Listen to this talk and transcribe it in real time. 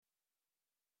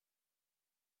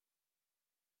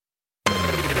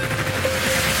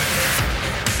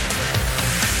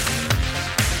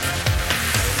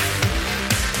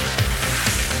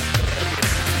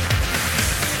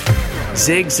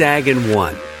Zigzag and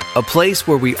One, a place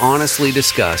where we honestly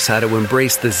discuss how to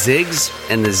embrace the zigs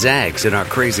and the zags in our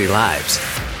crazy lives.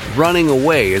 Running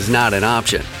away is not an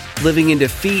option. Living in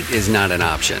defeat is not an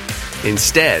option.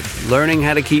 Instead, learning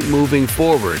how to keep moving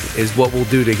forward is what we'll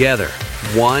do together,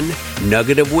 one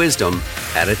nugget of wisdom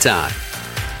at a time.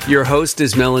 Your host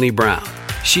is Melanie Brown.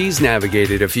 She's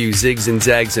navigated a few zigs and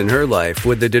zags in her life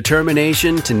with the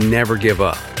determination to never give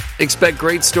up. Expect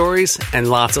great stories and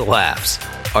lots of laughs.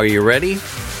 Are you ready?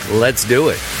 Let's do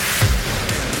it.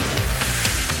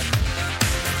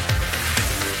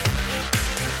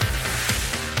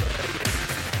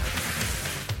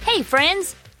 Hey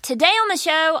friends, today on the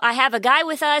show I have a guy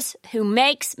with us who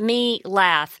makes me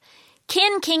laugh.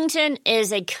 Kenn Kington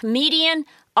is a comedian,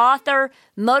 author,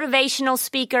 motivational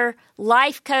speaker,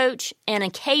 life coach, and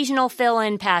occasional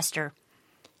fill-in pastor.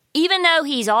 Even though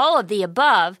he's all of the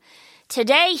above,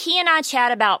 today he and I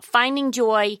chat about finding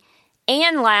joy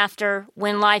and laughter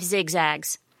when life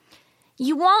zigzags.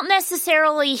 You won't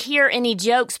necessarily hear any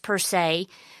jokes per se,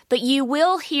 but you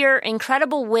will hear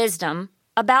incredible wisdom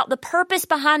about the purpose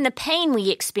behind the pain we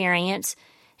experience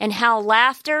and how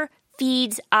laughter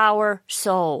feeds our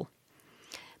soul.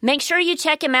 Make sure you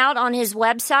check him out on his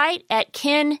website at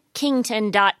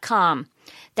kennkington.com.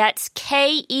 That's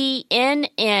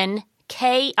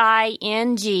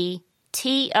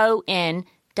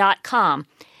KENNKINGTON.com.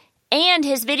 And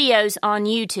his videos on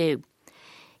YouTube.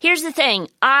 Here's the thing,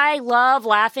 I love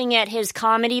laughing at his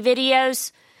comedy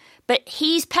videos, but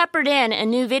he's peppered in a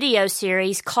new video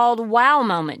series called Wow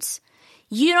Moments.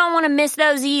 You don't want to miss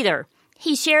those either.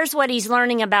 He shares what he's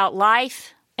learning about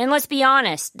life, and let's be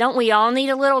honest, don't we all need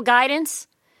a little guidance?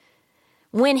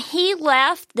 When he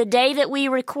left the day that we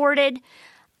recorded,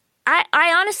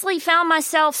 I honestly found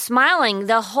myself smiling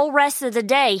the whole rest of the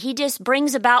day. He just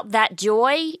brings about that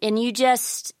joy, and you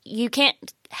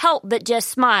can't help but just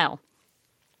smile.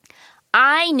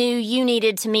 I knew you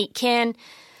needed to meet Kenn,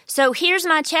 so here's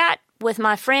my chat with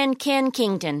my friend Kenn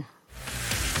Kington.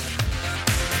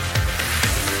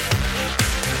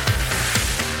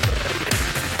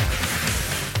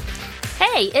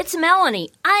 Hey, it's Melanie.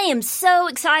 I am so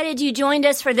excited you joined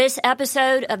us for this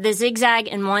episode of the Zigzag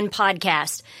and One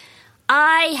podcast.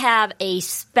 I have a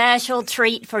special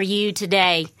treat for you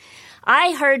today.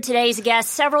 I heard today's guest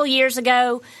several years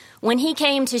ago when he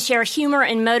came to share humor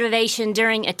and motivation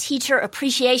during a teacher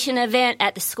appreciation event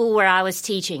at the school where I was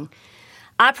teaching.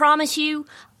 I promise you,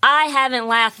 I haven't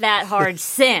laughed that hard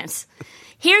since.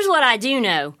 Here's what I do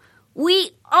know.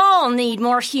 We all need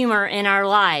more humor in our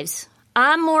lives.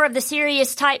 I'm more of the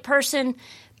serious type person,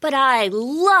 but I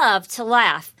love to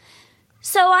laugh.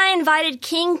 So I invited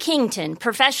Kenn Kington,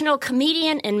 professional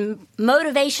comedian and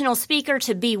motivational speaker,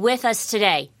 to be with us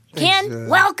today. Kenn,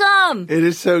 welcome! It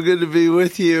is so good to be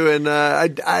with you, and I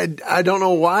don't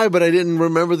know why, but I didn't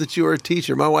remember that you were a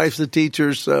teacher. My wife's a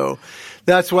teacher, so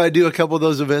that's why I do a couple of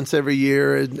those events every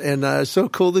year, and so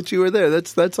cool that you were there.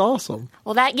 That's awesome.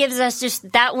 Well, that gives us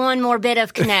just that one more bit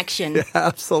of connection. Yeah,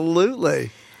 absolutely.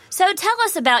 So tell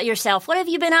us about yourself. What have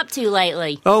you been up to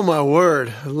lately? Oh, my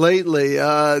word. Lately,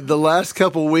 the last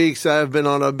couple weeks, I've been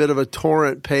on a bit of a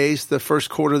torrent pace. The first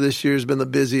quarter of this year has been the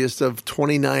busiest of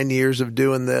 29 years of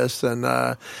doing this. And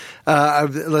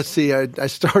let's see, I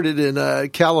started in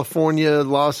California,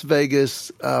 Las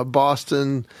Vegas,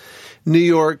 Boston, New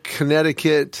York,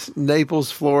 Connecticut,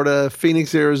 Naples, Florida,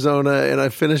 Phoenix, Arizona, and I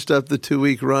finished up the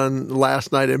 2-week run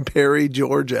last night in Perry,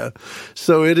 Georgia.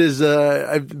 So it is,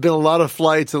 I've been a lot of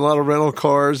flights and a lot of rental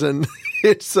cars, and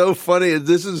it's so funny.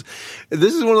 This is one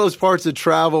of those parts of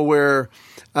travel where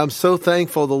I'm so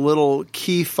thankful the little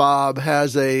key fob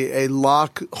has a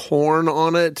lock horn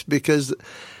on it, because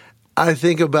I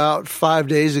think about 5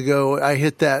 days ago, I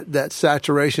hit that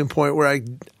saturation point where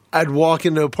I'd walk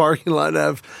into a parking lot and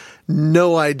have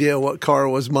no idea what car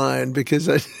was mine, because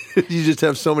you just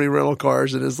have so many rental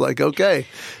cars, and it's like, okay,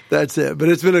 that's it. But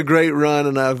it's been a great run,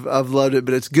 and I've loved it.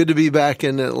 But it's good to be back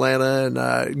in Atlanta, and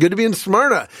good to be in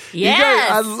Smyrna. Yes. You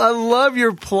guys, I love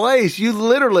your place. You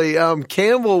literally,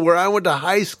 Campbell, where I went to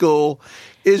high school,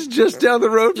 is just down the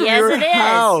road from your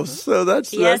house. So it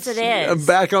is. I'm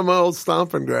back on my old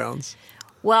stomping grounds.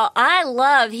 Well, I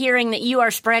love hearing that you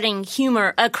are spreading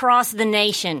humor across the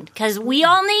nation, because we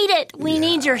all need it. We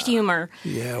need your humor.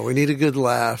 Yeah, we need a good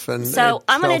laugh. So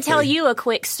I'm going to tell you a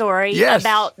quick story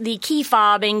about the key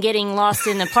fob and getting lost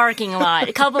in the parking lot.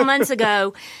 A couple months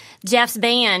ago, Jeff's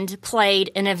band played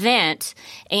an event,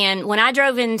 and when I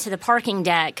drove into the parking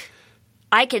deck,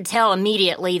 I could tell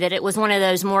immediately that it was one of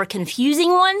those more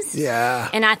confusing ones. Yeah.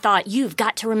 And I thought, you've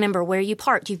got to remember where you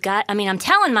parked. I'm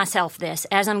telling myself this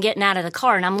as I'm getting out of the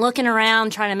car, and I'm looking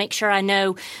around trying to make sure I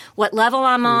know what level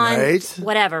I'm on,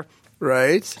 whatever.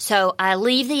 Right. So I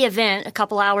leave the event a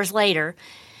couple hours later,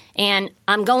 and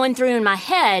I'm going through in my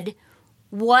head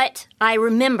what I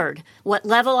remembered, what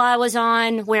level I was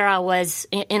on, where I was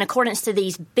in accordance to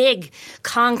these big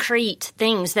concrete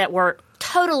things that were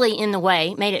totally in the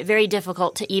way, made it very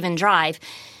difficult to even drive.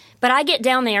 But I get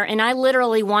down there and I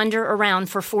literally wander around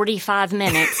for 45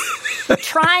 minutes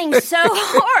trying so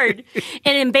hard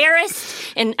and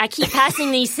embarrassed. And I keep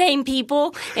passing these same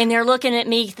people and they're looking at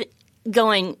me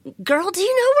going, girl, do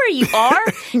you know where you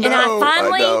are? No, and I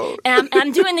finally, don't. and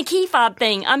I'm doing the key fob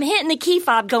thing. I'm hitting the key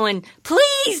fob going,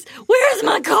 please, where's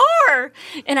my car?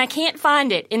 And I can't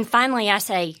find it. And finally I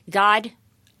say, God,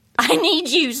 I need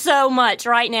you so much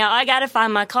right now. I got to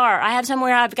find my car. I have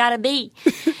somewhere I've got to be.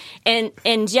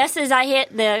 And just as I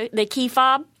hit the key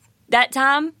fob that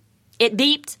time, it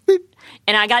beeped.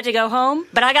 And I got to go home,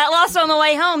 but I got lost on the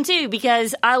way home, too,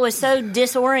 because I was so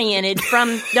disoriented from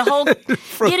the whole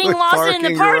getting lost in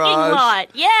the parking lot.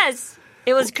 Yes,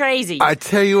 it was crazy. I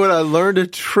tell you what, I learned a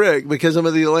trick because I'm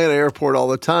at the Atlanta airport all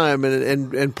the time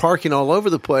and parking all over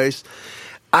the place.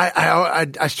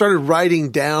 I started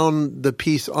writing down the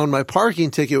piece on my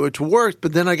parking ticket, which worked,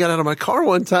 but then I got out of my car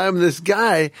one time and this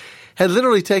guy had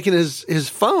literally taken his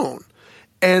phone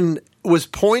and was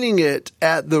pointing it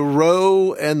at the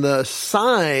row and the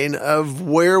sign of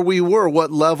where we were,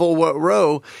 what level, what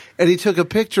row, and he took a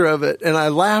picture of it. And I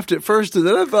laughed at first, and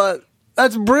then I thought,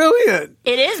 that's brilliant.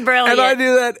 It is brilliant. And I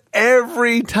do that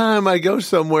every time I go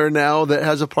somewhere now that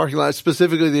has a parking lot,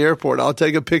 specifically the airport. I'll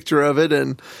take a picture of it,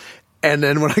 and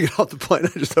then when I get off the plane,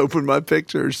 I just open my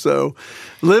pictures. So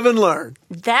live and learn.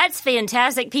 That's a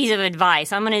fantastic piece of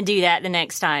advice. I'm going to do that the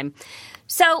next time.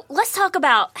 So let's talk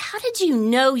about, how did you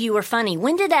know you were funny?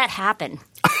 When did that happen?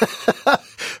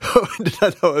 When did I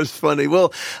know I was funny?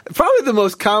 Well, probably the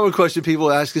most common question people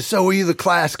ask is, so were you the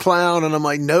class clown? And I'm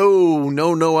like,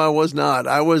 no, I was not.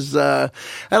 I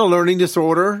had a learning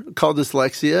disorder called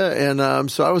dyslexia. And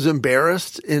so I was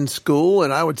embarrassed in school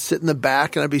and I would sit in the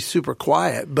back and I'd be super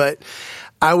quiet. But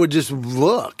I would just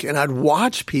look and I'd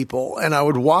watch people and I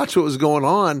would watch what was going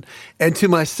on. And to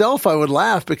myself, I would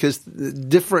laugh because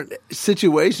different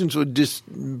situations would just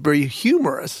be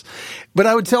humorous. But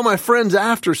I would tell my friends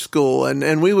after school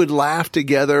and we would laugh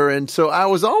together. And so I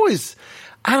was always,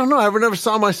 I don't know, I never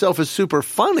saw myself as super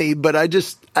funny, but I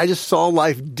just saw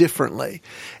life differently.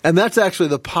 And that's actually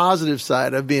the positive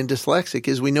side of being dyslexic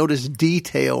is we notice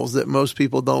details that most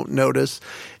people don't notice.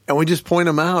 And we just point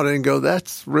them out and go,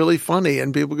 that's really funny.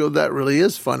 And people go, that really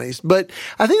is funny. But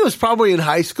I think it was probably in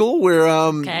high school where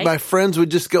my friends would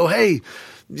just go, hey,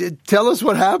 tell us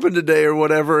what happened today or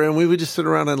whatever. And we would just sit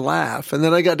around and laugh. And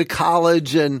then I got to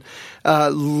college and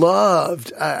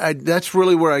loved. That's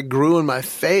really where I grew in my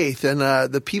faith. And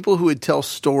the people who would tell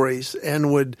stories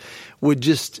and would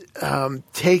just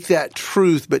take that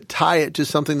truth but tie it to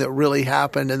something that really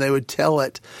happened and they would tell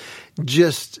it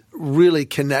just really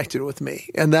connected with me.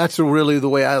 And that's really the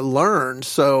way I learned.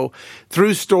 So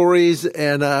through stories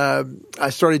and I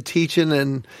started teaching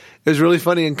and it was really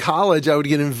funny. In college, I would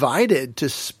get invited to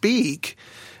speak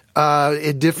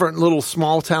at different little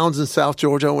small towns in South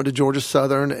Georgia. I went to Georgia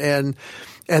Southern and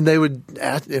they would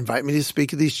invite me to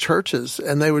speak at these churches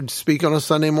and they would speak on a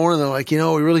Sunday morning. They're like, we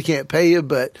really can't pay you,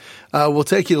 but we'll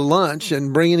take you to lunch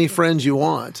and bring any friends you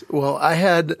want. Well, I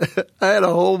had a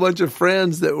whole bunch of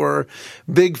friends that were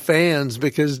big fans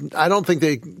because I don't think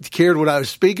they cared what I was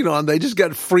speaking on. They just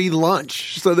got free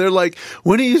lunch. So they're like,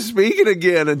 when are you speaking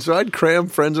again? And so I'd cram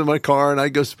friends in my car and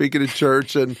I'd go speak at a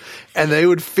church and they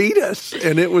would feed us.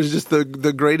 And it was just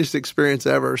the greatest experience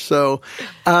ever. So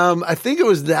I think it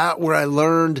was that where I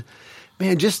learned,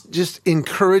 man, just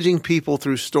encouraging people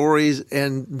through stories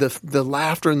and the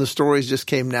laughter in the stories just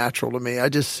came natural to me. I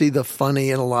just see the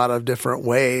funny in a lot of different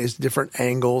ways, different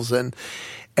angles. And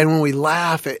when we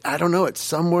laugh, I don't know, it's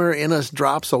somewhere in us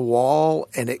drops a wall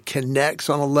and it connects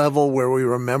on a level where we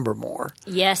remember more.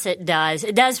 Yes, it does.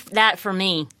 It does that for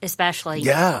me, especially.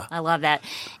 Yeah. I love that.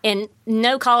 And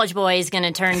no college boy is going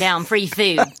to turn down free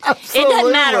food. Absolutely. It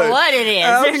doesn't matter what it is.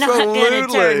 Absolutely. They're not going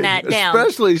to turn that down.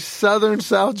 Especially Southern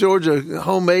South Georgia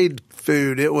homemade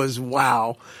food. It was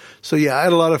wow. So, yeah, I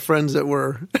had a lot of friends that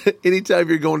were, anytime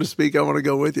you're going to speak, I want to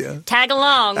go with you. Tag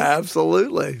along.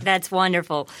 Absolutely. That's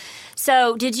wonderful.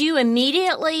 So did you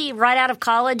immediately, right out of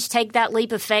college, take that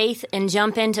leap of faith and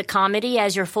jump into comedy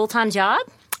as your full-time job?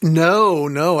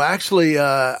 No. Actually,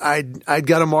 I'd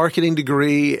got a marketing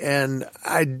degree and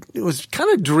I was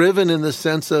kind of driven in the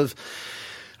sense of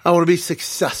I want to be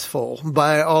successful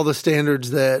by all the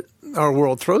standards that our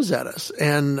world throws at us.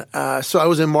 And so I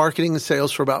was in marketing and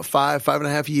sales for about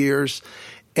 5.5 years.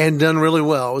 and done really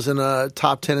well. I was in a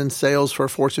top 10 in sales for a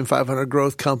Fortune 500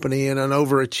 growth company and an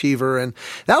overachiever. And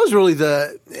that was really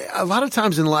a lot of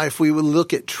times in life, we would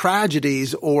look at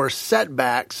tragedies or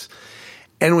setbacks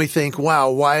and we think, wow,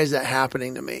 why is that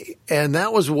happening to me? And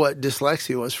that was what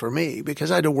dyslexia was for me,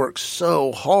 because I had to work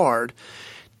so hard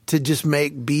to just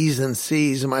make B's and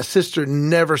C's. And my sister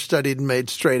never studied and made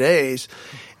straight A's.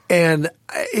 And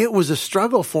it was a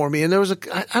struggle for me. And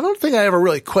I don't think I ever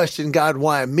really questioned God,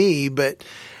 why me, but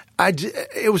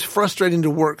it was frustrating to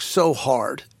work so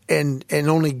hard and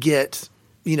only get,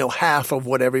 half of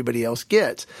what everybody else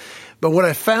gets. But what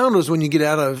I found was when you get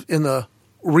in the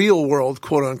real world,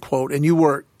 quote unquote, and you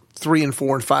work 3 and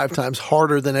 4 and 5 times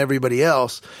harder than everybody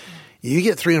else, you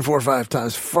get 3 and 4 or 5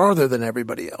 times farther than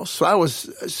everybody else. So I was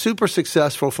super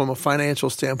successful from a financial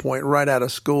standpoint right out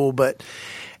of school, but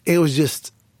it was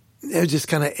just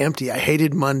kind of empty. I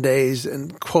hated Mondays,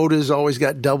 and quotas always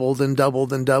got doubled and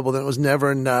doubled and doubled, and it was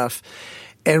never enough.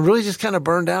 And really just kind of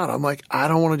burned out. I'm like, I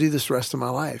don't want to do this the rest of my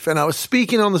life. And I was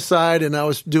speaking on the side, and I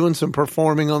was doing some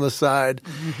performing on the side.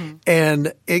 Mm-hmm.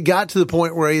 And it got to the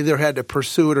point where I either had to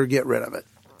pursue it or get rid of it.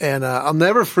 And I'll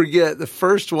never forget the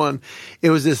first one.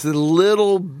 It was this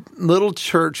little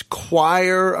church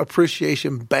choir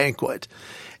appreciation banquet.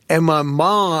 And my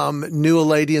mom knew a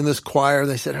lady in this choir.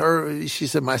 They said, she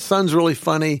said, my son's really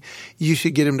funny. You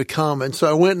should get him to come. And so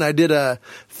I went and I did a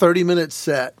 30-minute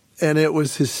set, and it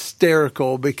was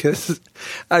hysterical because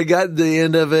I got to the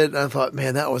end of it and I thought,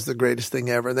 man, that was the greatest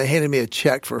thing ever. And they handed me a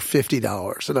check for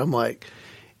 $50. And I'm like,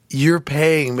 you're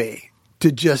paying me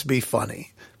to just be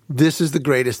funny. This is the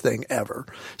greatest thing ever.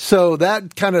 So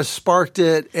that kind of sparked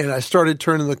it, and I started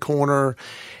turning the corner.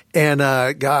 And,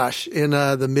 in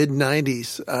the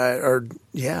mid-90s,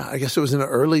 I guess it was in the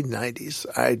early 90s,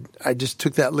 I just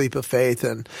took that leap of faith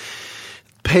and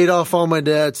paid off all my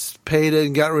debts, paid it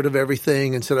and got rid of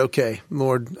everything and said, okay,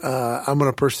 Lord, I'm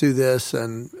going to pursue this.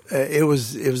 And it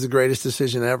was the greatest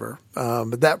decision ever.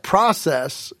 But that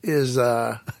process is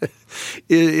a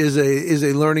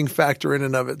learning factor in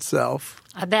and of itself.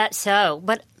 I bet so.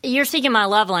 But you're speaking my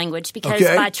love language because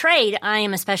by trade, I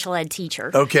am a special ed teacher.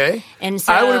 Okay. And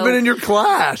so I would have been in your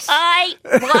class. I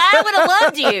would have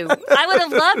loved you. I would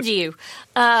have loved you.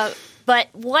 But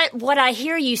what I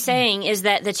hear you saying is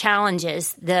that the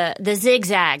challenges, the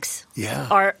zigzags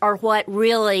are what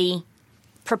really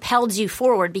propelled you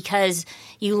forward, because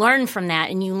you learned from that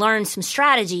and you learned some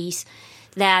strategies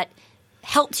that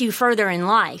helped you further in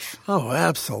life. Oh,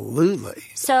 absolutely.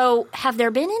 So have there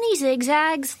been any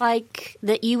zigzags like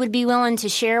that you would be willing to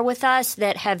share with us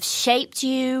that have shaped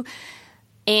you?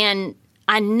 And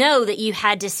I know that you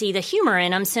had to see the humor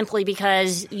in them simply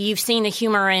because you've seen the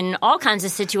humor in all kinds of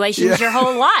situations your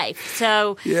whole life.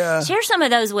 So share some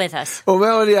of those with us. Well,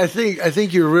 Melody, I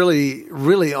think you're really,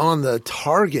 really on the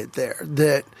target there.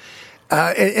 That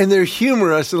and they're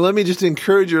humorous. And let me just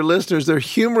encourage your listeners, they're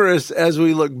humorous as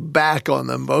we look back on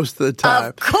them most of the time.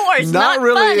 Of course, not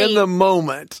really funny. in the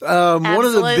moment. One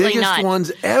of the biggest ones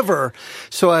ever.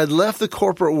 So I had left the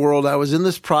corporate world. I was in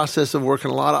this process of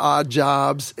working a lot of odd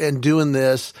jobs and doing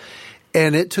this.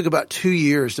 And it took about 2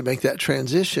 years to make that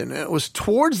transition. And it was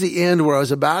towards the end where I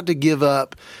was about to give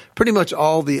up pretty much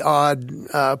all the odd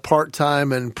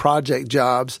part-time and project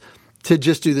jobs to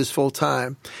just do this full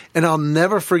time. And I'll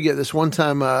never forget this one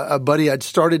time, a buddy, I'd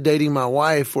started dating my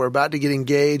wife. We're about to get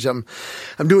engaged. I'm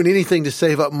doing anything to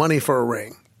save up money for a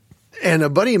ring. And a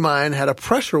buddy of mine had a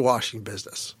pressure washing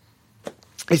business.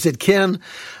 He said, Ken,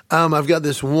 I've got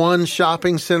this one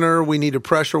shopping center. We need to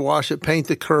pressure wash it, paint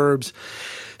the curbs.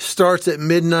 Starts at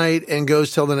midnight and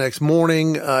goes till the next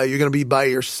morning. You're going to be by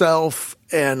yourself.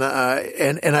 And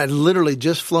I'd literally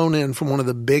just flown in from one of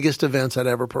the biggest events I'd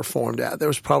ever performed at. There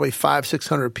was probably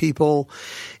 500-600 people.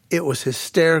 It was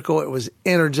hysterical. It was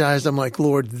energized. I'm like,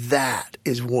 Lord, that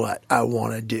is what I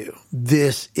want to do.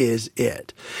 This is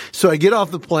it. So I get off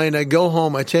the plane. I go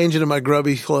home. I change into my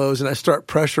grubby clothes and I start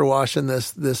pressure washing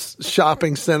this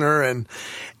shopping center.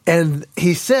 And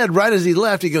he said right as he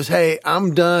left, he goes, hey,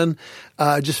 I'm done.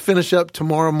 Just finish up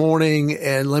tomorrow morning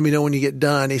and let me know when you get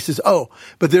done. He says, oh,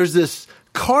 but there's this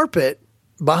carpet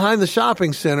behind the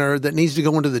shopping center that needs to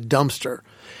go into the dumpster.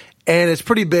 And it's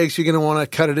pretty big, so you're going to want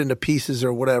to cut it into pieces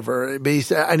or whatever. But he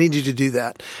said, I need you to do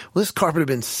that. Well, this carpet had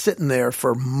been sitting there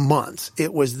for months.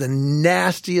 It was the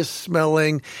nastiest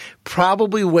smelling,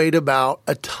 probably weighed about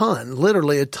a ton,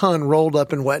 literally a ton rolled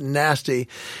up and wet and nasty.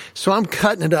 So I'm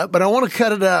cutting it up, but I want to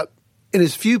cut it up in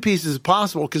as few pieces as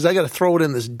possible because I got to throw it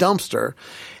in this dumpster.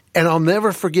 And I'll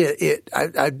never forget it.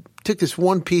 I took this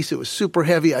one piece. It was super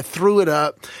heavy. I threw it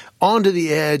up onto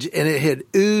the edge and it had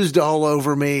oozed all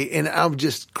over me. And I'm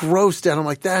just grossed out. I'm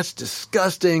like, that's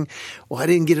disgusting. Well, I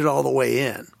didn't get it all the way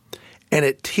in. And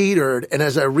it teetered. And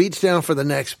as I reached down for the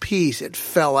next piece, it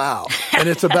fell out. And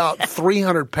it's about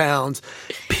 300 pounds,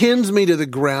 pins me to the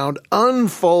ground,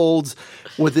 unfolds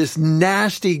with this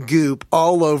nasty goop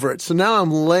all over it. So now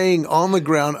I'm laying on the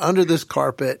ground under this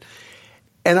carpet.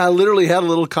 And I literally had a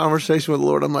little conversation with the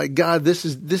Lord. I'm like, God, this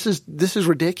is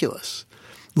ridiculous.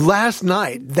 Last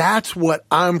night, that's what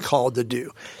I'm called to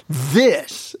do.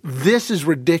 This is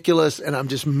ridiculous. And I'm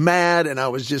just mad. And I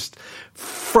was just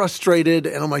frustrated.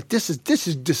 And I'm like, this is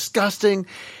disgusting.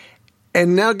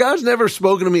 And now God's never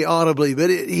spoken to me audibly, but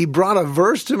he brought a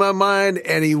verse to my mind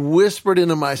and he whispered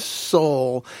into my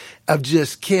soul of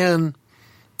just, Ken,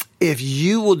 if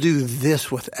you will do this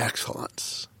with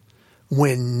excellence,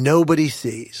 when nobody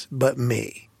sees but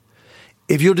me,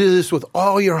 if you'll do this with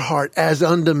all your heart as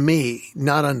unto me,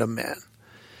 not unto men,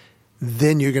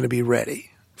 then you're going to be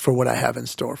ready for what I have in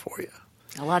store for you.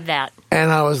 I love that. And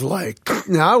I was like,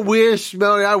 now I wish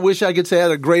I could say I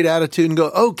had a great attitude and go,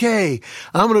 okay,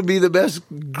 I'm going to be the best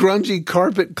grungy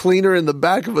carpet cleaner in the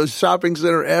back of a shopping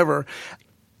center ever.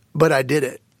 But I did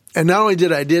it. And not only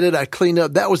did it, I cleaned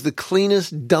up. That was the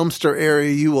cleanest dumpster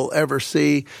area you will ever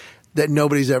see that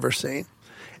nobody's ever seen.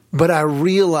 But I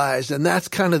realized, and that's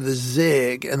kind of the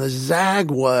zig, and the zag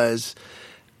was,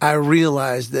 I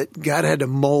realized that God had to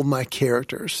mold my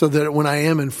character so that when I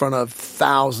am in front of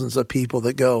thousands of people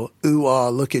that go, ooh, ah,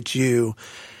 look at you,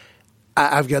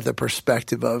 I've got the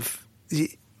perspective of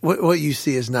what you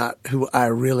see is not who I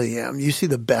really am. You see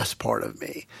the best part of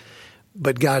me,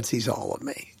 but God sees all of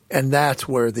me. And that's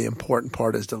where the important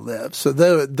part is to live. So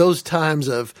those times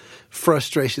of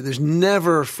frustration, there's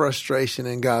never frustration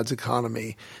in God's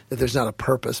economy that there's not a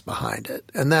purpose behind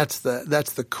it. And that's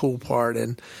the cool part.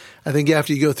 And I think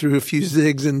after you go through a few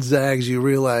zigs and zags, you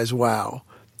realize, wow,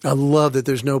 I love that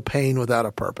there's no pain without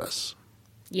a purpose.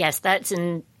 Yes, that's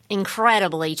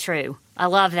incredibly true. I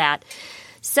love that.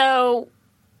 So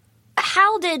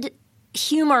how did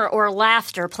humor or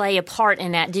laughter play a part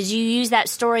in that? Did you use that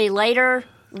story later?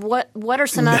 What are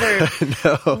some other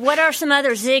what are some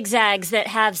other zigzags that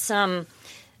have some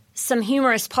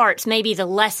humorous parts? Maybe the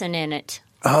lesson in it.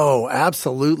 Oh,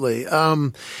 absolutely.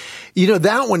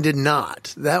 That one did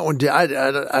not. That one did.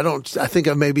 I think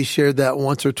I maybe shared that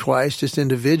once or twice, just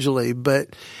individually. But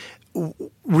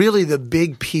really, the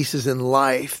big pieces in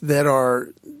life that are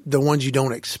the ones you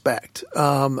don't expect.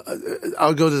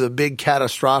 I'll go to the big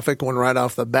catastrophic one right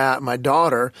off the bat. My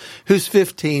daughter, who's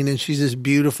 15, and she's this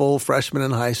beautiful freshman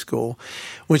in high school,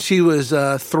 when she was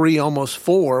 3, almost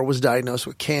 4, was diagnosed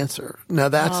with cancer. Now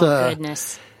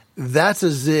goodness. That's a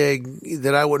zig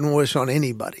that I wouldn't wish on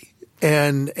anybody.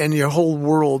 And your whole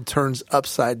world turns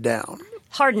upside down.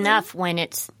 Hard enough when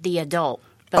it's the adult,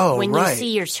 but when you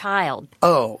see your child.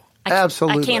 Oh,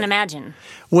 absolutely. I can't imagine.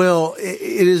 Well,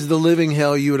 it is the living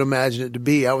hell you would imagine it to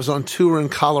be. I was on tour in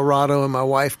Colorado and my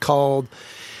wife called,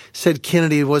 said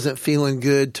Kennedy wasn't feeling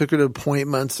good, took her to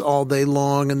appointments all day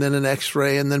long and then an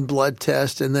x-ray and then blood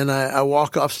test. And then I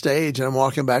walk off stage and I'm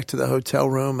walking back to the hotel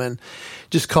room and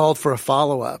just called for a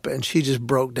follow-up. And she just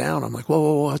broke down. I'm like,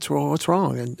 whoa, what's wrong? What's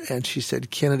wrong? And she said,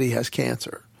 Kennedy has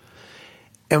cancer.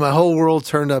 And my whole world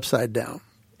turned upside down.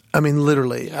 I mean,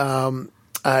 literally.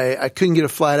 I couldn't get a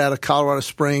flight out of Colorado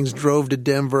Springs, drove to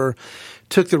Denver,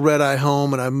 took the red eye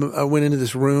home, and I went into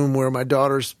this room where my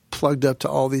daughter's plugged up to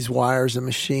all these wires and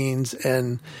machines,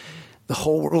 and the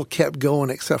whole world kept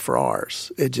going except for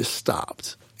ours. It just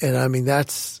stopped. And I mean,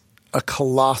 that's a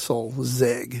colossal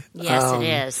zig. Yes, it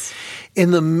is. In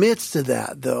the midst of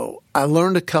that, though, I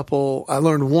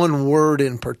learned one word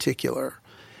in particular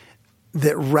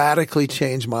that radically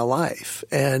changed my life.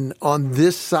 And on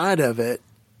this side of it,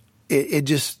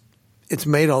 it's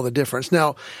made all the difference.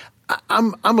 Now,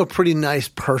 I'm a pretty nice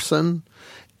person,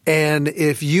 and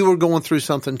if you were going through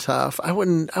something tough, I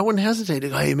wouldn't hesitate to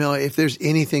go, hey, Mel, if there's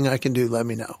anything I can do, let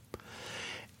me know.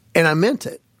 And I meant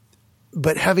it.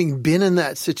 But having been in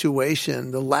that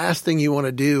situation, the last thing you want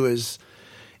to do is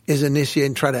initiate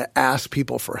and try to ask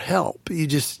people for help.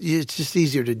 It's just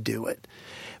easier to do it.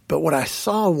 But what I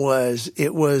saw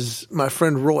was my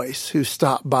friend Royce, who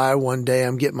stopped by one day.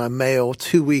 I'm getting my mail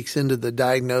 2 weeks into the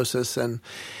diagnosis, and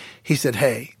he said,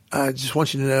 hey, I just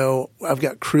want you to know I've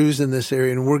got crews in this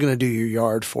area, and we're going to do your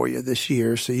yard for you this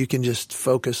year so you can just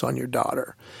focus on your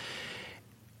daughter.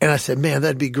 And I said, man,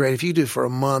 that'd be great. If you do it for a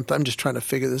month, I'm just trying to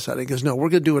figure this out. He goes, no, we're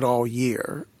going to do it all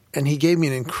year. And he gave me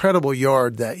an incredible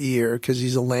yard that year because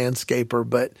he's a landscaper,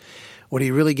 but what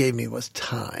he really gave me was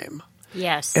time.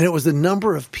 Yes. And it was the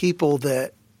number of people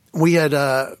that we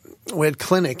had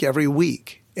clinic every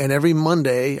week. And every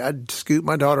Monday, I'd scoot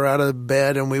my daughter out of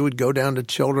bed and we would go down to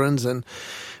Children's and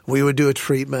we would do a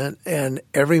treatment. And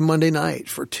every Monday night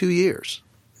for 2 years,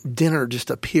 dinner just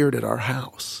appeared at our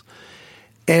house.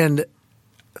 And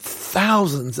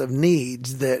thousands of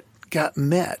needs that got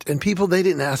met. And people, they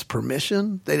didn't ask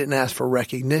permission. They didn't ask for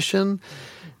recognition.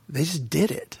 They just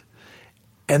did it.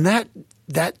 And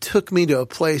that took me to a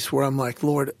place where I'm like,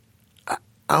 Lord,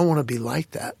 I want to be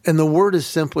like that. And the word is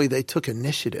simply they took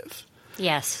initiative.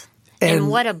 Yes. And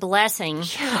what a blessing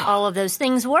all of those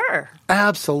things were.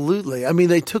 Absolutely. I mean,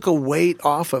 they took a weight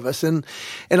off of us. And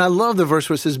I love the verse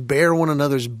where it says, bear one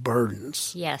another's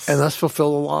burdens. Yes. And thus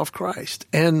fulfill the law of Christ.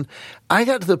 And I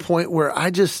got to the point where I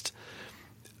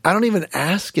don't even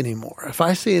ask anymore. If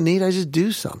I see a need, I just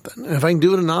do something. And if I can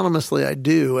do it anonymously, I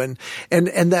do. And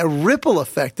that ripple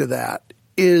effect of that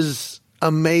is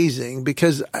amazing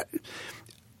because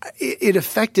it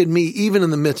affected me even in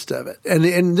the midst of it.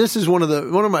 And this is one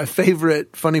of my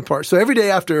favorite funny parts. So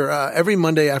every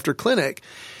Monday after clinic,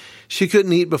 she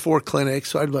couldn't eat before clinic.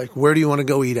 So I'd be like, where do you want to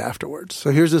go eat afterwards? So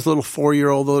here's this little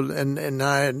 4-year-old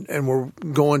and we're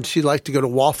going, she liked to go to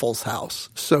Waffle's house.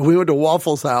 So we went to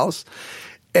Waffle's house.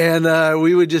 And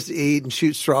we would just eat and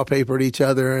shoot straw paper at each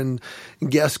other and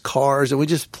guess cars, and we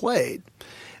just played.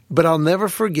 But I'll never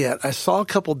forget, I saw a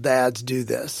couple dads do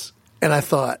this, and I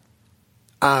thought,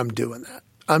 I'm doing that.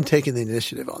 I'm taking the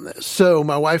initiative on this. So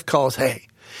my wife calls, hey,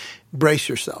 brace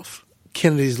yourself.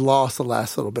 Kennedy's lost the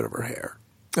last little bit of her hair.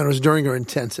 And it was during her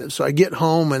intensive. So I get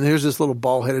home, and here's this little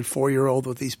bald-headed 4-year-old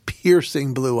with these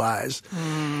piercing blue eyes.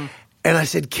 And I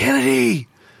said, Kennedy.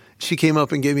 She came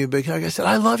up and gave me a big hug. I said,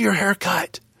 I love your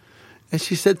haircut. And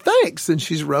she said, thanks. And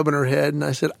she's rubbing her head. And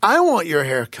I said, I want your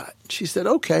haircut. She said,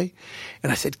 okay.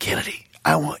 And I said, Kennedy,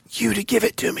 I want you to give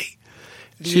it to me.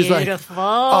 She's beautiful. Like,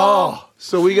 oh.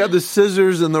 So we got the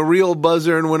scissors and the real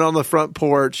buzzer and went on the front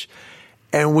porch.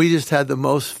 And we just had the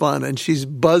most fun. And she's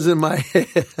buzzing my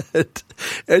head.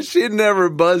 And she had never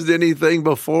buzzed anything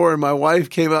before. And my wife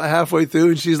came out halfway through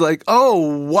and she's like,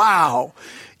 oh, wow.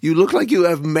 You look like you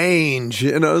have mange.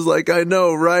 And I was like, I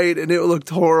know, right? And it looked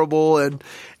horrible.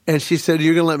 And she said,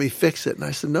 you're going to let me fix it. And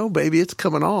I said, no, baby, it's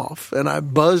coming off. And I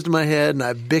buzzed my head and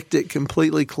I bicked it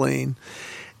completely clean.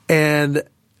 And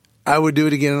I would do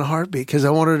it again in a heartbeat because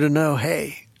I wanted her to know,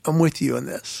 hey, I'm with you in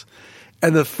this.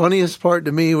 And the funniest part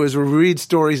to me was we read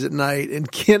stories at night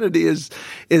and Kennedy is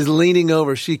leaning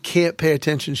over. She can't pay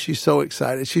attention. She's so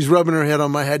excited. She's rubbing her head on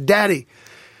my head. Daddy,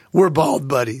 we're bald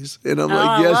buddies. And I'm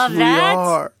like, yes, we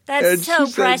are. That's and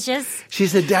so precious. She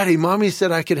said, Daddy, Mommy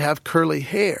said I could have curly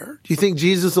hair. Do you think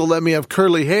Jesus will let me have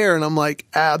curly hair? And I'm like,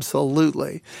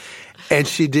 absolutely. And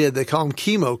she did. They call them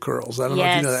chemo curls. I don't know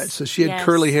if you know that. So she had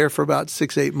curly hair for about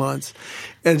 6-8 months.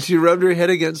 And she rubbed her head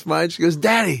against mine. She goes,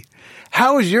 Daddy,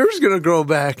 how is yours going to grow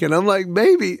back? And I'm like,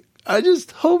 baby, I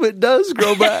just hope it does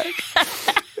grow back.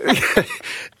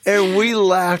 And we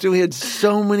laughed, and we had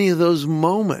so many of those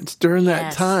moments during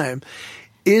that time.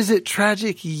 Is it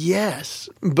tragic? Yes.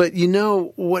 But you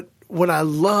know, what I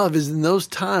love is in those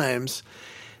times,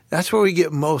 that's where we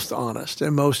get most honest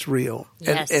and most real.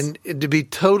 Yes. And to be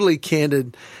totally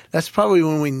candid, that's probably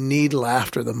when we need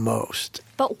laughter the most.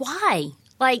 But why?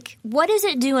 Like, what does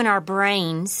it do in our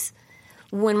brains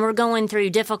when we're going through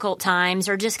difficult times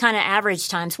or just kind of average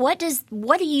times? What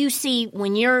do you see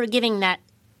when you're giving that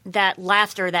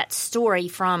laughter, that story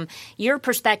from your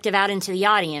perspective out into the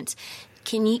audience?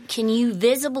 Can you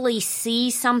visibly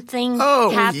see something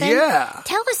happen? Yeah.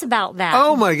 Tell us about that.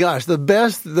 Oh my gosh, the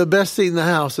best seat in the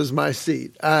house is my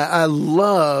seat. I'll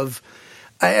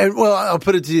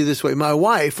put it to you this way. My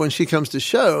wife, when she comes to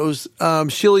shows,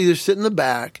 she'll either sit in the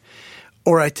back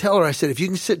or I tell her, I said, if you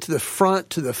can sit to the front,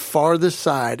 to the farthest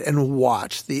side and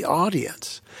watch the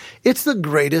audience, it's the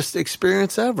greatest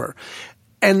experience ever.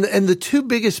 And the two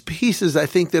biggest pieces I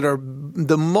think that are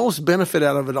the most benefit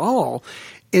out of it all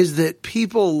is that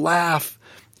people laugh.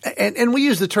 And we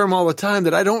use the term all the time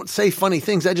that I don't say funny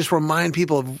things. I just remind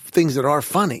people of things that are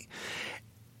funny.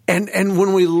 And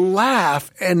when we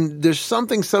laugh and there's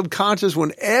something subconscious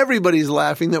when everybody's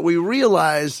laughing that we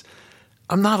realize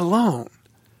I'm not alone.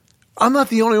 I'm not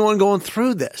the only one going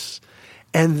through this.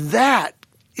 And that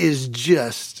is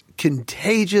just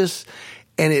contagious.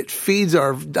 And it feeds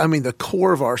the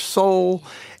core of our soul.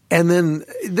 And then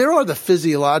there are the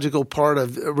physiological part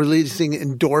of releasing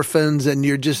endorphins and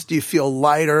you feel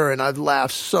lighter. And I've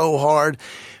laughed so hard.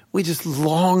 We just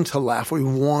long to laugh. We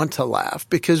want to laugh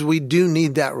because we do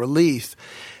need that relief.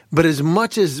 But as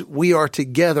much as we are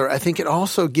together, I think it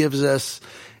also gives us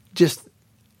just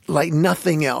like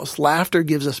nothing else. Laughter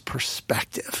gives us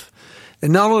perspective.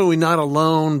 And not only are we not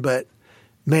alone, but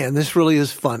man, this really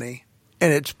is funny.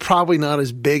 And it's probably not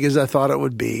as big as I thought it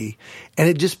would be. And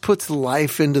it just puts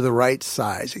life into the right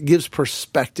size. It gives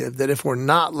perspective that if we're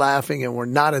not laughing and we're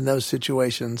not in those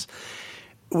situations,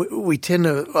 we tend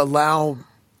to allow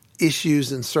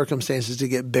issues and circumstances to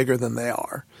get bigger than they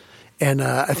are. And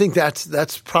I think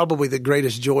that's probably the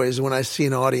greatest joy is when I see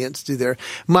an audience do their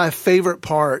 – my favorite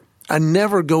part, I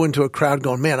never go into a crowd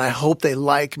going, man, I hope they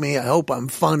like me. I hope I'm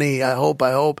funny. I hope.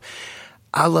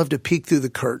 I love to peek through the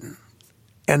curtain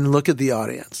and look at the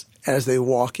audience as they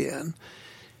walk in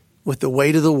with the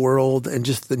weight of the world and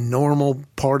just the normal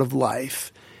part of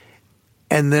life.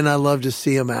 And then I love to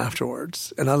see them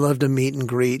afterwards. And I love to meet and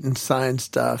greet and sign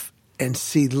stuff and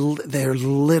see they're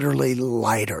literally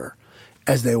lighter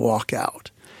as they walk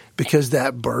out because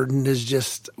that burden is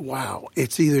just, wow,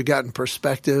 it's either gotten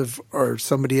perspective or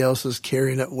somebody else is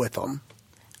carrying it with them.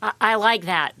 I like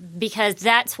that because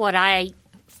that's what I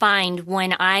find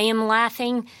when I am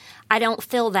laughing. I don't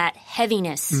feel that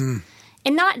heaviness.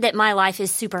 And not that my life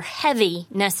is super heavy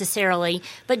necessarily,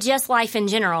 but just life in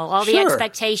general. All the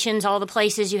expectations, all the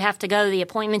places you have to go, the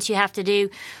appointments you have to do,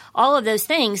 all of those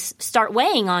things start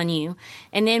weighing on you.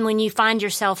 And then when you find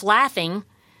yourself laughing,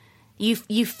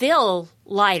 you feel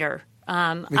lighter.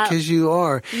 Because you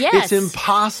are. Yes. It's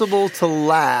impossible to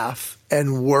laugh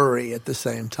and worry at the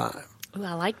same time. Ooh,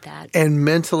 I like that. And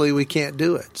mentally, we can't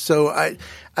do it. So I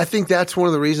think that's one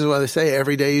of the reasons why they say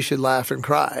every day you should laugh and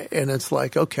cry. And it's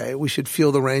like, okay, we should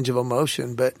feel the range of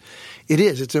emotion. But it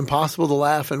is. It's impossible to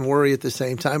laugh and worry at the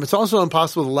same time. It's also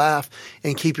impossible to laugh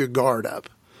and keep your guard up.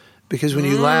 Because when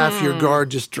you laugh, your guard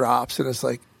just drops. And it's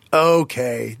like,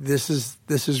 okay, this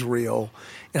is real.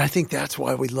 And I think that's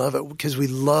why we love it. Because we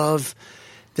love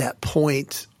that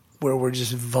point where we're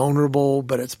just vulnerable,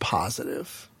 but it's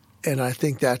positive. And I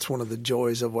think that's one of the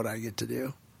joys of what I get to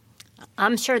do.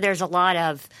 I'm sure there's a lot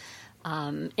of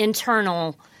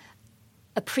internal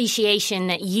appreciation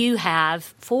that you have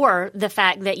for the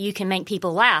fact that you can make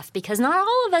people laugh because not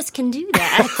all of us can do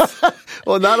that.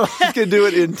 Well, not all of us can do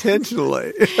it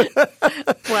intentionally.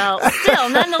 Well, still,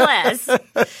 nonetheless.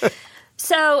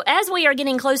 So as we are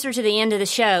getting closer to the end of the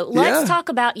show, let's talk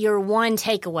about your one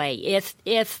takeaway.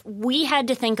 If we had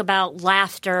to think about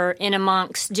laughter in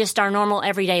amongst just our normal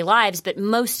everyday lives, but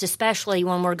most especially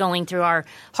when we're going through our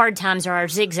hard times or our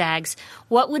zigzags,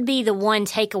 what would be the one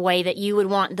takeaway that you would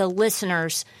want the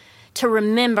listeners to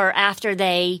remember after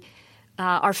they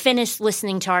are finished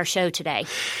listening to our show today?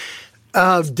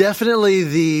 Definitely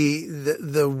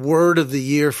the word of the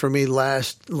year for me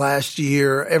last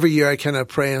year. Every year I kind of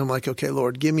pray and I'm like, okay,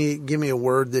 Lord, give me a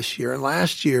word this year. And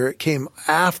last year it came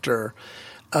after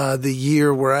the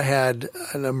year where I had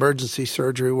an emergency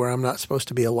surgery where I'm not supposed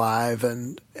to be alive,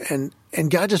 and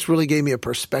God just really gave me a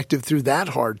perspective through that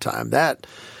hard time, that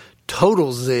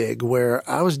total zig where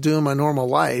I was doing my normal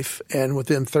life, and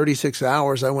within 36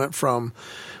 hours I went from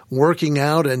working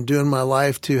out and doing my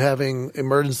life to having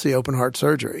emergency open heart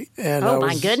surgery. And I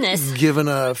was given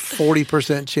a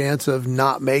 40% chance of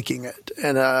not making it.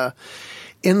 And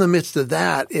in the midst of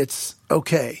that, it's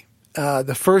okay.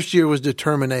 The first year was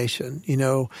determination. You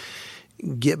know,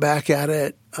 get back at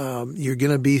it. You're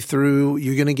going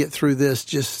to get through this.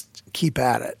 Just keep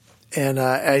at it. And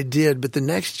I did. But the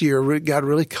next year, God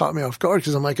really caught me off guard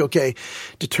because I'm like, okay,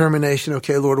 determination.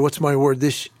 Okay, Lord, what's my word?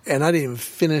 And I didn't even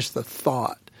finish the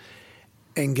thought.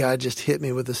 And God just hit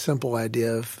me with the simple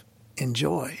idea of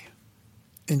enjoy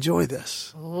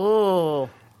this. Oh.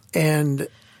 And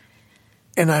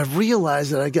I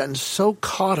realized that I'd gotten so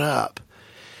caught up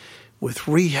with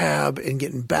rehab and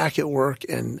getting back at work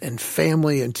and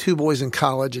family and 2 boys in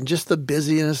college and just the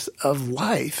busyness of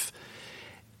life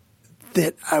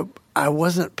that I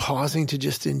wasn't pausing to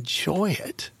just enjoy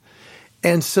it.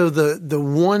 And so the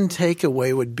one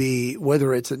takeaway would be,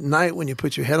 whether it's at night when you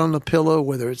put your head on the pillow,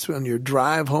 whether it's on your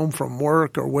drive home from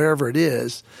work or wherever it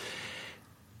is,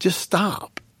 just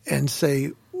stop and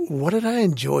say, what did I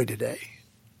enjoy today?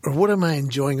 Or what am I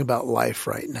enjoying about life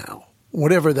right now?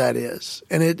 Whatever that is.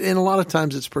 And a lot of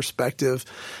times it's perspective.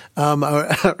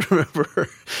 I remember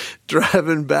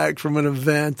driving back from an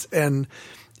event, and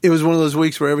it was one of those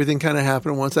weeks where everything kind of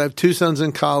happened at once. I have 2 sons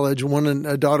in college,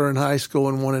 a daughter in high school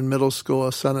and one in middle school,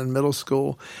 a son in middle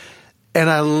school. And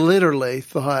I literally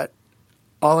thought,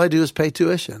 all I do is pay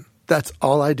tuition. That's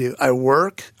all I do. I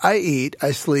work, I eat,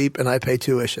 I sleep, and I pay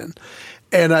tuition.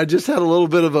 And I just had a little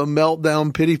bit of a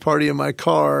meltdown pity party in my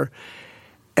car.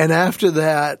 And after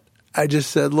that, I just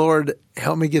said, Lord,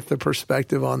 help me get the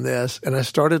perspective on this. And I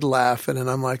started laughing, and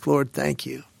I'm like, Lord, thank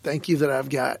you. Thank you that I've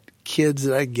got kids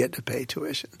that I get to pay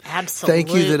tuition. Absolutely.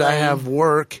 Thank you that I have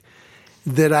work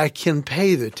that I can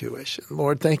pay the tuition.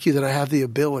 Lord, thank you that I have the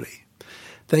ability.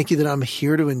 Thank you that I'm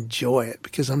here to enjoy it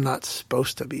because I'm not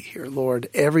supposed to be here. Lord,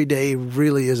 every day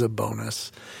really is a bonus.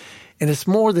 And it's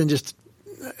more than just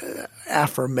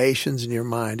affirmations in your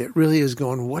mind. It really is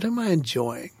going, what am I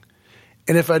enjoying?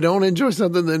 And if I don't enjoy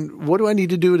something, then what do I need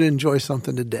to do to enjoy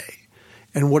something today?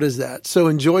 And what is that? So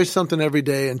enjoy something every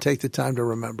day and take the time to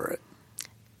remember it.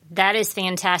 That is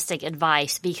fantastic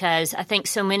advice because I think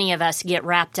so many of us get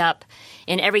wrapped up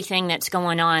in everything that's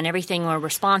going on, everything we're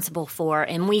responsible for,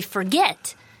 and we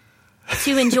forget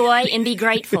to enjoy and be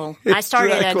grateful. I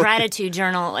started a gratitude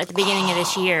journal at the beginning of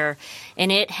this year,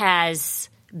 and it has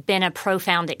been a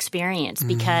profound experience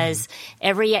because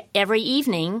every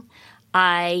evening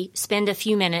I spend a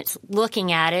few minutes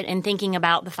looking at it and thinking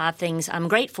about the 5 things I'm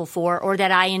grateful for or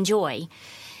that I enjoy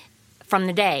from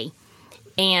the day.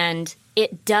 And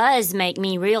it does make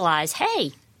me realize,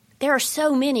 hey, there are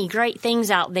so many great things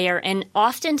out there, and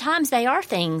oftentimes they are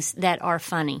things that are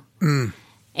funny.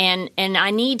 And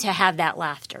I need to have that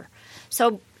laughter.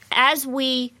 So as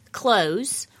we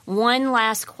close, one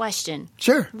last question.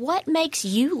 Sure. What makes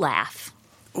you laugh?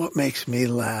 What makes me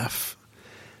laugh?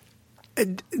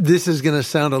 This is going to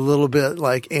sound a little bit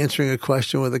like answering a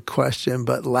question with a question,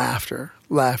 but laughter.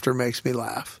 Laughter makes me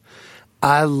laugh.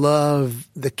 I love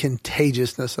the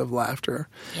contagiousness of laughter.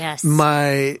 Yes.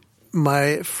 My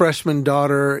freshman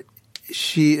daughter,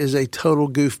 she is a total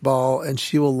goofball, and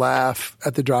she will laugh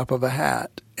at the drop of a hat.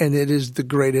 And it is the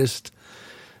greatest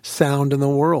sound in the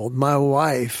world. My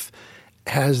wife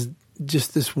has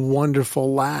just this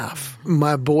wonderful laugh.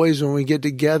 My boys, when we get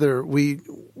together, we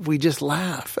just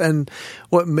laugh. And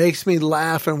what makes me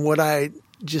laugh and what I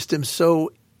just am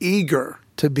so eager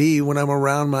to be when I'm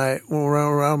around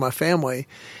my family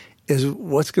is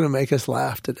what's going to make us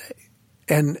laugh today.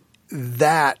 And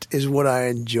that is what I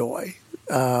enjoy.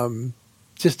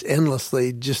 Just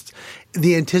endlessly, just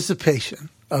the anticipation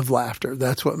of laughter.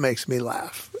 That's what makes me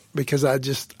laugh because I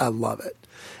love it.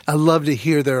 I love to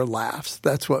hear their laughs.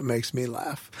 That's what makes me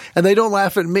laugh. And they don't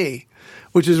laugh at me,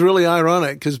 which is really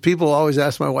ironic because people always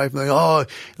ask my wife, like, oh, you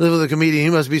live with a comedian. He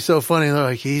must be so funny. And they're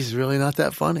like, he's really not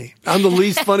that funny. I'm the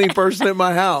least funny person at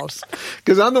my house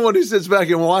because I'm the one who sits back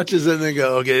and watches it and they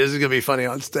go, okay, this is going to be funny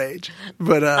on stage.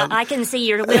 But I can see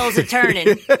your wheels are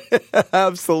turning.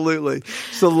 Absolutely.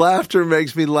 So laughter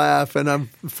makes me laugh, and I'm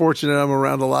fortunate I'm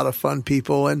around a lot of fun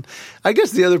people. And I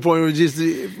guess the other point was just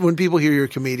when people hear you're a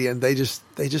comedian, they just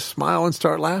smile and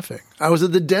start laughing. I was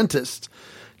at the dentist.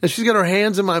 And she's got her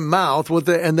hands in my mouth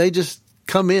and they just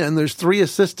come in. There's 3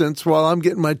 assistants while I'm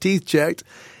getting my teeth checked,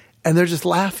 and they're just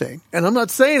laughing. And I'm not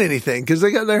saying anything because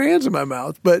they got their hands in my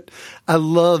mouth. But I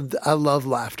love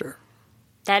laughter.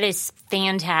 That is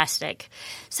fantastic.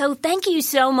 So thank you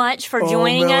so much for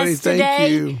joining Melanie, us today.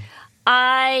 Thank you.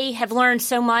 I have learned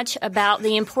so much about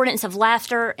the importance of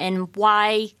laughter and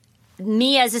why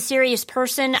me as a serious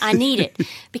person, I need it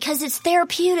because it's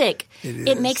therapeutic.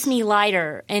 It makes me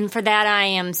lighter. And for that, I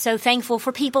am so thankful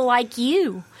for people like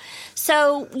you.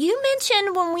 So you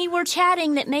mentioned when we were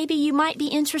chatting that maybe you might be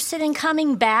interested in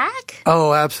coming back.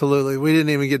 Oh, absolutely. We didn't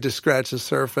even get to scratch the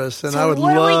surface. And so I would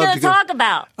what love are we going to to talk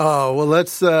about? Oh, well,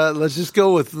 let's just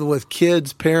go with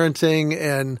kids,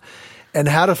 parenting, and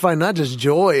how to find not just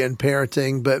joy in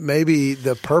parenting, but maybe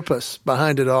the purpose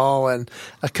behind it all, and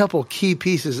a couple key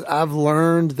pieces I've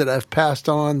learned that I've passed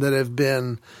on that have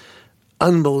been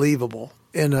unbelievable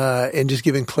in just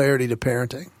giving clarity to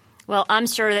parenting. Well, I'm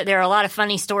sure that there are a lot of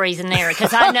funny stories in there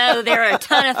because I know there are a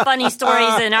ton of funny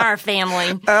stories in our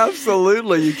family.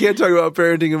 Absolutely. You can't talk about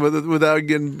parenting without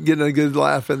getting a good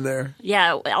laugh in there.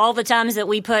 Yeah, all the times that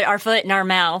we put our foot in our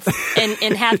mouth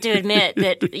and have to admit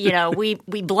that,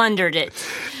 we blundered it.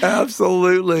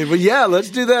 Absolutely. But yeah, let's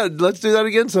do that. Let's do that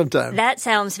again sometime. That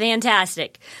sounds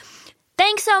fantastic.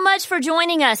 Thanks so much for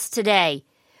joining us today.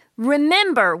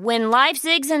 Remember, when life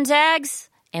zigs and zags,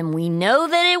 and we know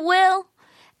that it will,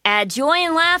 add joy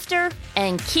and laughter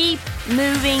and keep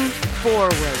moving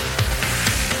forward.